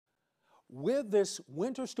With this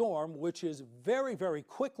winter storm, which is very, very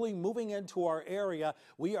quickly moving into our area,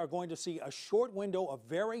 we are going to see a short window of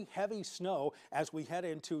very heavy snow as we head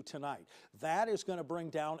into tonight. That is going to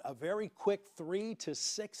bring down a very quick 3 to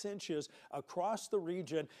 6 inches across the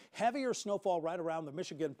region. Heavier snowfall right around the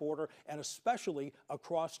Michigan border and especially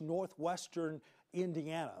across northwestern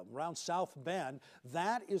Indiana, around South Bend.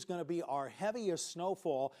 That is going to be our heaviest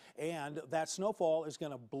snowfall, and that snowfall is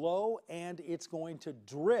going to blow and it's going to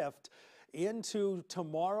drift into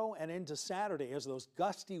tomorrow and into Saturday as those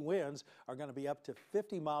gusty winds are going to be up to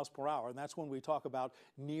 50 miles per hour. And that's when we talk about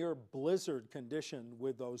near blizzard condition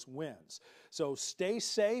with those winds. So stay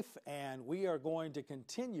safe, and we are going to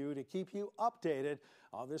continue to keep you updated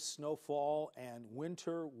on this snowfall and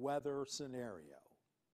winter weather scenario.